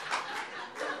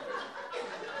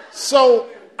 So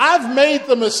I've made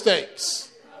the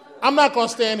mistakes. I'm not going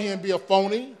to stand here and be a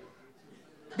phony.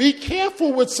 Be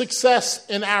careful with success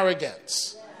and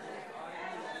arrogance.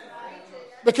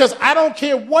 Because I don't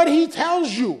care what he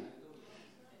tells you.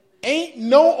 Ain't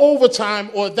no overtime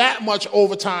or that much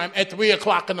overtime at 3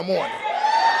 o'clock in the morning.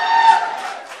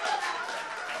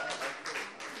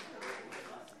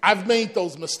 I've made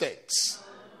those mistakes.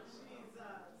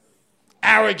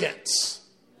 Arrogance.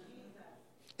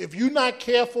 If you're not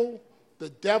careful, the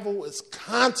devil is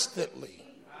constantly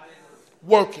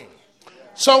working.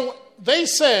 So they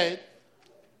said,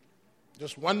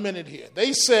 just 1 minute here,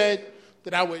 they said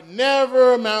that I would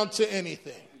never amount to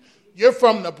anything. You're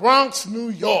from the Bronx, New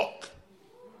York.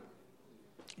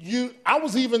 I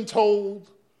was even told,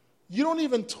 you don't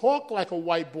even talk like a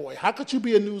white boy. How could you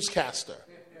be a newscaster?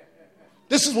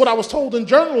 This is what I was told in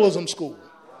journalism school.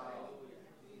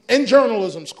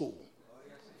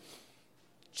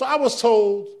 So I was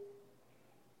told,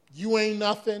 you ain't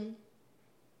nothing.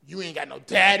 You ain't got no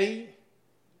daddy.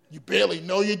 You barely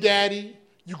know your daddy.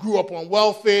 You grew up on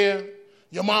welfare.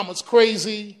 Your mama's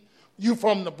crazy. You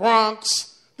from the Bronx.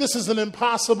 This is an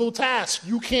impossible task.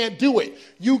 You can't do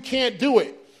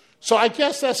it. So I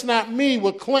guess that's not me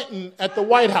with Clinton at the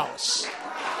White House.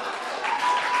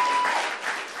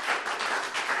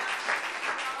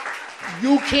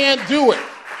 You can't do it.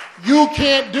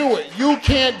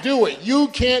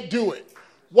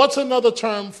 What's another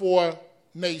term for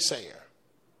naysayer?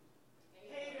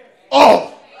 Oh.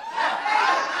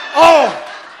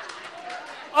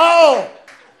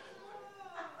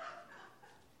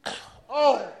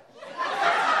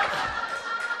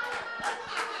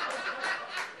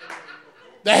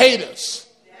 The haters.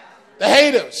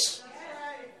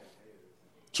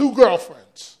 Two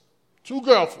girlfriends.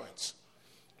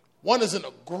 One is in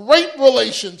a great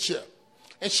relationship,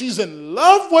 and she's in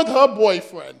love with her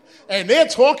boyfriend, and they're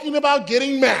talking about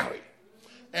getting married.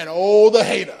 And the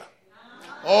hater.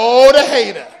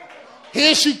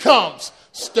 Here she comes,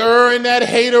 stirring that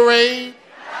haterade,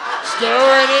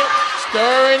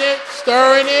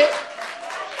 stirring it.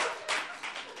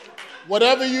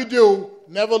 Whatever you do,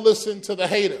 never listen to the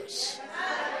haters.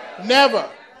 Never.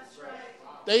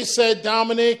 They said,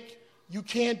 Dominic, you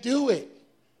can't do it.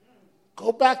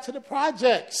 Go back to the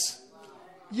projects.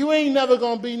 You ain't never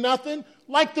going to be nothing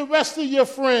like the rest of your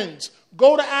friends.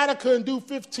 Go to Attica and do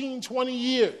 15, 20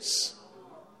 years.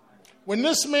 When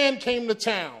this man came to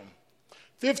town,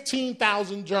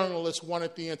 15,000 journalists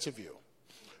wanted the interview.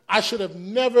 I should have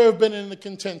never been in the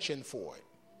contention for it.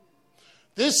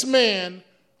 This man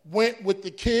went with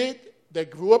the kid that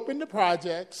grew up in the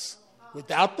projects,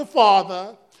 without the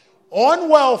father, on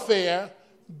welfare,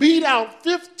 beat out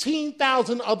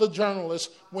 15,000 other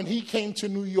journalists when he came to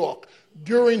New York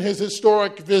during his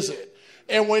historic visit.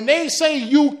 And when they say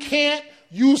you can't,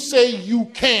 you say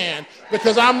you can,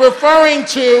 because I'm referring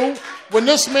to when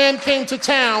this man came to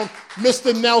town,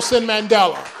 Mr. Nelson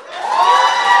Mandela.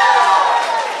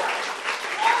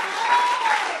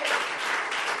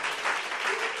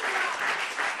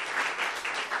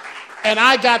 And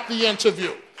I got the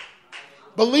interview.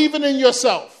 Believe it in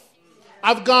yourself.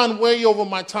 I've gone way over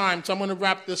my time, so I'm going to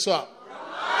wrap this up.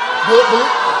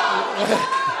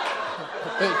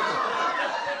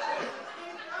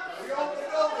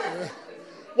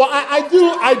 Well, I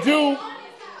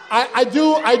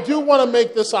do want to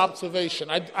make this observation.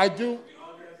 I do.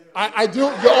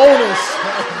 Your onus.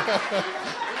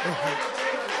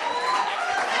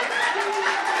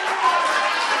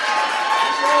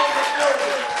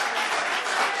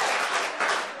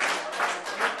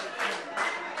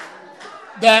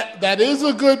 That is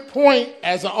a good point.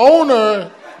 As an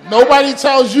owner, nobody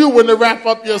tells you when to wrap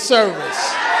up your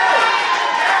service.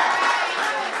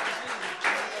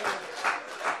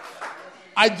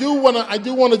 I do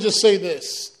want to just say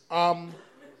this. I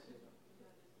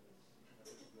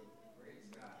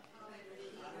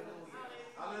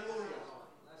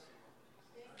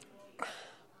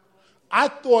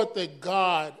thought that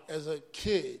God, as a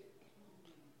kid,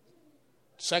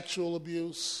 sexual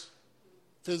abuse,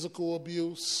 physical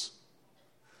abuse,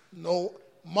 no,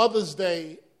 Mother's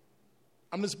Day,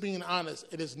 I'm just being honest,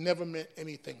 it has never meant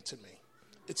anything to me.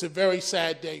 It's a very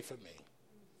sad day for me.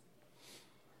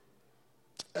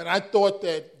 And I thought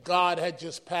that God had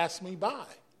just passed me by.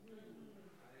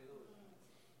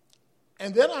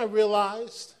 And then I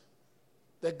realized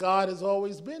that God has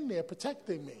always been there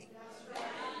protecting me.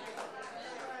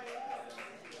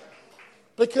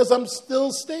 Because I'm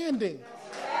still standing.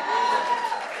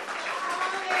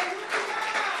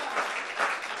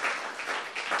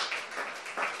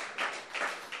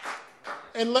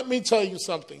 And let me tell you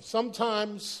something.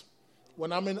 Sometimes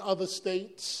when I'm in other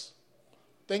states,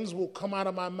 things will come out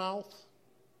of my mouth.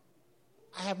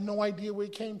 I have no idea where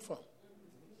it came from.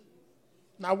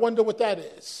 And I wonder what that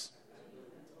is.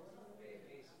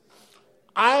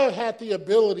 I have had the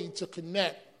ability to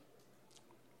connect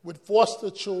with foster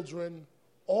children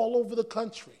all over the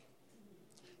country.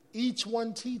 Each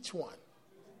one teach one.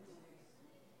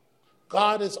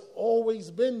 God has always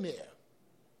been there.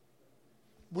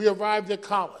 We arrived at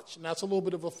college, and that's a little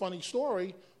bit of a funny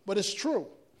story, but it's true.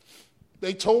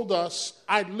 They told us,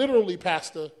 I literally,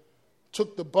 Pastor,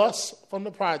 took the bus from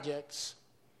the projects.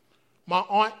 My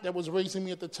aunt that was raising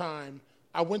me at the time,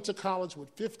 I went to college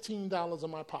with $15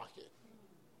 in my pocket.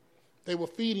 They were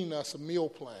feeding us a meal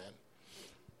plan.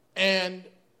 And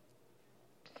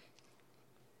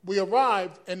we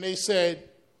arrived, and they said,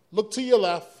 look to your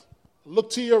left, look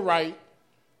to your right.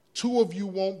 2 of you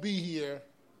won't be here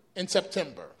in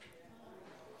September.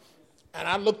 And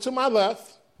I looked to my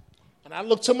left, and I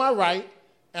looked to my right,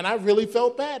 and I really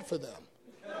felt bad for them.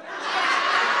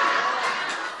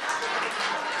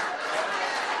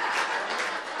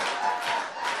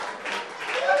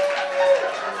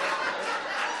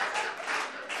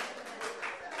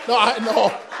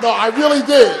 No, I really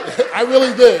did. I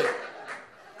really did.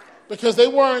 Because they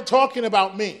weren't talking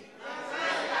about me.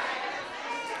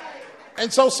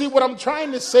 And so, see, what I'm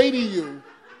trying to say to you,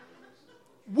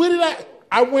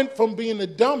 I went from being the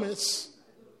dumbest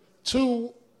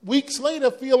to weeks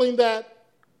later feeling that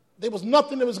there was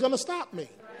nothing that was going to stop me.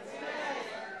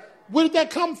 Where did that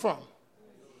come from?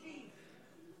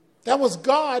 That was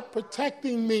God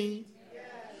protecting me.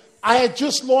 I had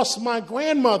just lost my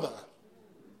grandmother.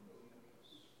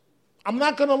 I'm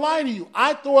not going to lie to you.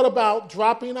 I thought about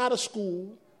dropping out of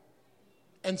school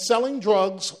and selling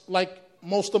drugs like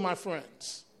most of my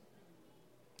friends.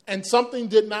 And something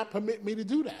did not permit me to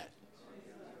do that.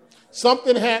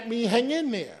 Something had me hang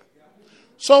in there.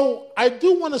 So I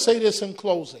do want to say this in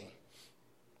closing.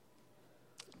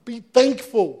 Be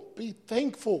thankful. Be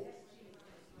thankful.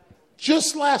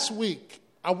 Just last week,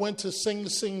 I went to Sing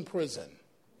Sing prison.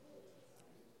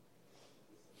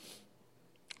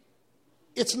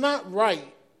 It's not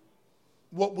right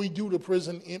what we do to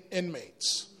prison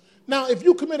inmates. Now, if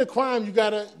you commit a crime, you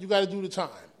gotta do the time.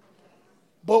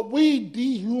 But we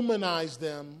dehumanize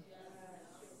them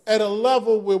at a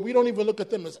level where we don't even look at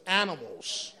them as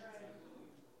animals.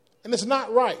 And it's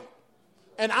not right.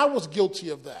 And I was guilty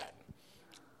of that.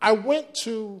 I went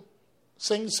to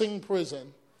Sing Sing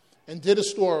prison and did a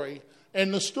story.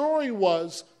 And the story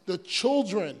was the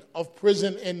children of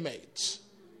prison inmates.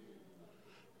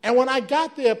 And when I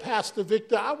got there, Pastor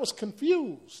Victor, I was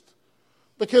confused.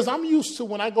 Because I'm used to,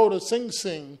 when I go to Sing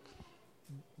Sing,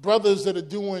 brothers that are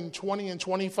doing 20 and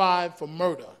 25 for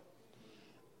murder.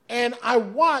 And I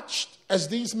watched as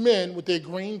these men with their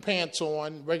green pants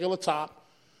on, regular top,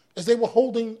 as they were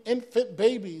holding infant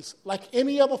babies like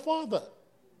any other father.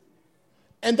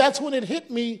 And that's when it hit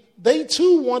me, they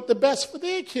too want the best for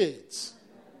their kids.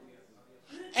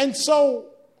 And so,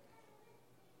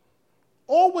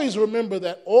 always remember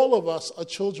that all of us are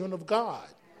children of God.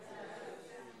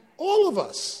 All of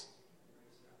us.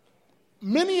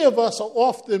 Many of us are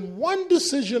often one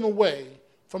decision away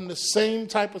from the same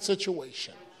type of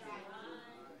situation.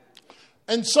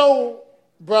 And so,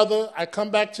 brother, I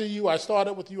come back to you. I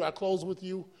started with you. I close with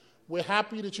you. We're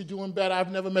happy that you're doing better.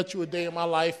 I've never met you a day in my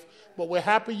life, but we're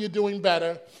happy you're doing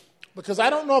better. Because I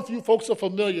don't know if you folks are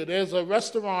familiar. There's a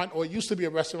restaurant, or it used to be a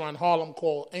restaurant in Harlem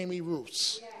called Amy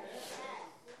Ruth's.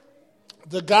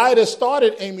 The guy that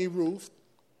started Amy Ruth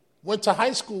went to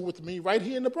high school with me right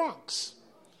here in the Bronx.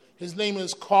 His name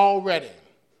is Carl Redding.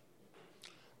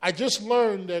 I just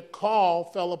learned that Carl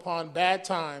fell upon bad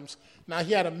times. Now,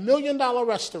 he had $1 million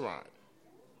restaurant.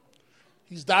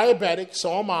 He's diabetic,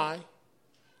 so am I.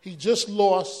 He just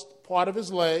lost part of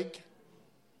his leg.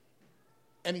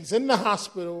 And he's in the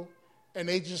hospital, and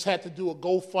they just had to do a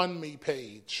GoFundMe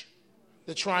page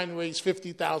to try and raise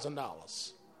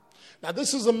 $50,000. Now,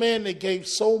 this is a man that gave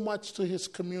so much to his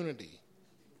community.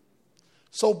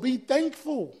 So be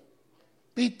thankful.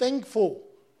 Be thankful.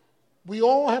 We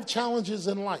all have challenges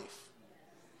in life.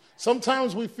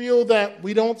 Sometimes we feel that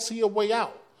we don't see a way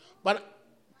out. But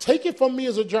take it from me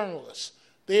as a journalist.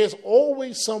 There's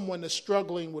always someone that's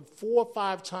struggling with 4 or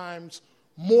 5 times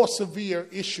more severe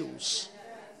issues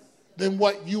than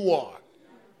what you are.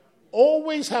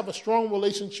 Always have a strong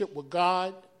relationship with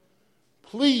God.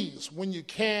 Please, when you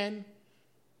can,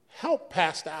 help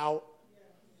Pastor out.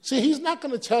 See, he's not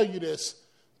going to tell you this,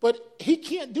 but he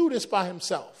can't do this by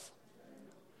himself.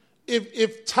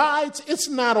 If tithes, it's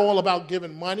not all about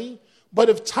giving money, but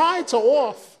if tithes are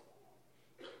off,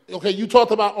 okay, you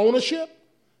talked about ownership.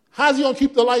 How's he going to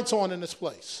keep the lights on in this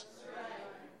place?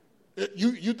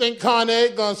 You think Con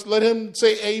Ed going to let him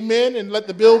say amen and let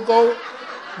the bill go?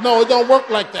 No, it don't work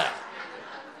like that.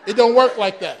 It don't work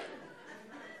like that.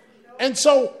 And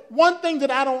so one thing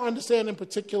that I don't understand in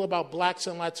particular about blacks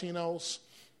and Latinos,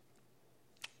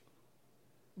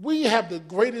 we have the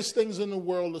greatest things in the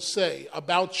world to say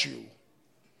about you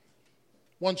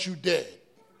once you're dead.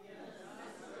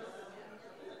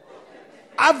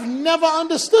 I've never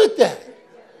understood that.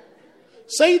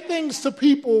 Say things to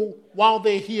people while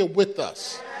they're here with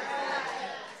us.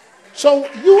 So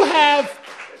you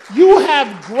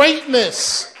have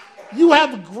greatness. You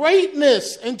have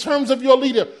greatness in terms of your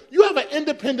leader. You have an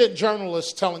independent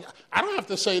journalist telling you, I don't have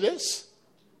to say this.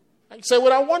 I can say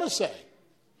what I want to say.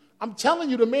 I'm telling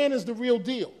you, the man is the real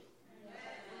deal.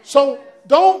 So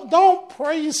don't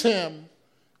praise him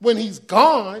when he's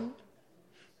gone.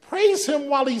 Praise him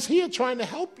while he's here trying to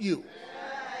help you.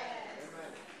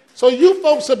 So you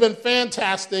folks have been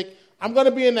fantastic. I'm going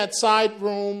to be in that side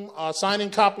room signing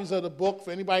copies of the book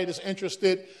for anybody that's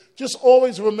interested. Just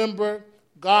always remember,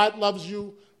 God loves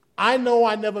you. I know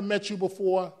I never met you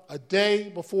before, a day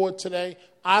before today.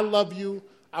 I love you.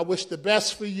 I wish the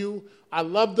best for you. I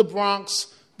love the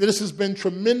Bronx. This has been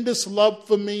tremendous love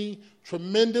for me,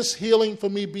 tremendous healing for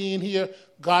me being here.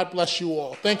 God bless you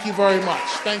all. Thank you very much.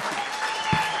 Thank you.